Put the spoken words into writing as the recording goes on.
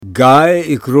گائے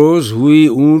ایک روز ہوئی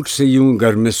اونٹ سے یوں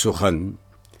گرم-سخن،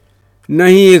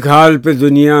 نہیں ایک حال پہ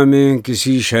دنیا میں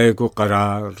کسی شے کو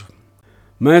قرار۔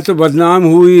 میں تو بدنام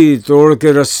ہوئی توڑ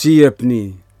کے رسی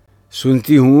اپنی،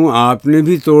 سنتی ہوں آپ نے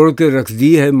بھی توڑ کے رکھ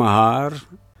دی ہے مہار۔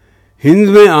 ہند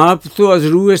میں آپ تو از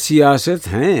روئے سیاست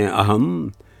ہیں اہم،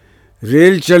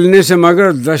 ریل چلنے سے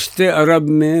مگر دشت عرب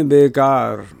میں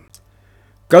بیکار۔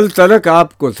 کل تلک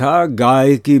آپ کو تھا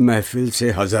گائے کی محفل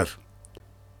سے حذر،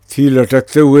 تھی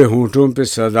لٹکتے ہوئے ہونٹوں پہ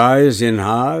صدائے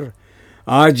زنہار۔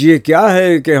 آج یہ کیا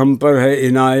ہے کہ ہم پر ہے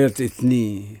عنایت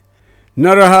اتنی، نہ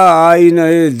رہا آئینہ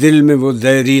دل میں وہ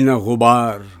دیرینہ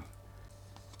غبار۔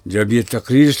 جب یہ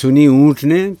تقریر سنی اونٹ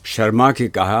نے شرما کے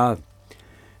کہا،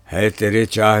 ہے تیرے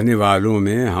چاہنے والوں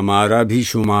میں ہمارا بھی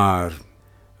شمار۔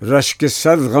 رشک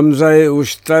صد غمزہ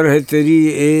اشتر ہے تیری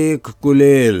ایک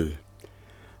کلیل،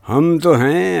 ہم تو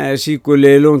ہیں ایسی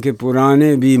کلیلوں کے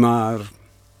پرانے بیمار۔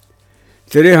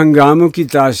 تیرے ہنگاموں کی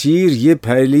تاثیر یہ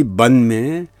پھیلی بن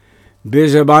میں، بے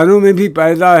زبانوں میں بھی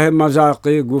پیدا ہے مذاق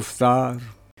گفتار۔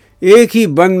 ایک ہی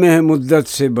بن میں ہے مدت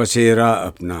سے بسیرا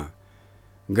اپنا،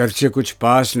 گرچہ کچھ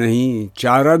پاس نہیں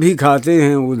چارہ بھی کھاتے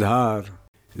ہیں ادھار۔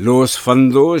 لوس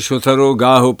فندو شترو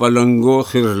گاہو پلنگو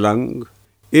خرلنگ،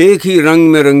 ایک ہی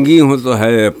رنگ میں رنگی ہو تو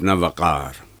ہے اپنا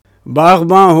وقار۔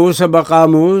 باغباں ہو سبق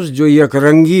آموز جو یک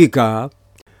رنگی کا،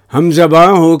 ہم زباں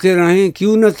ہو کے رہیں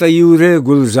کیوں نہ طیور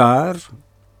گلزار۔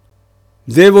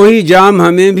 دے وہی جام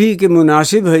ہمیں بھی کہ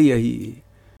مناسب ہے یہی،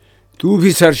 تو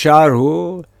بھی سرشار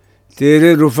ہو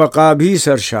تیرے رفقا بھی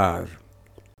سرشار۔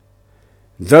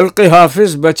 دلق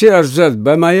حافظ بچے ارزد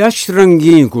بمیش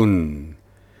رنگیں کن،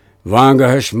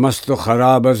 وانگہش مست و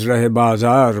خراب از رہ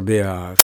بازار بیار۔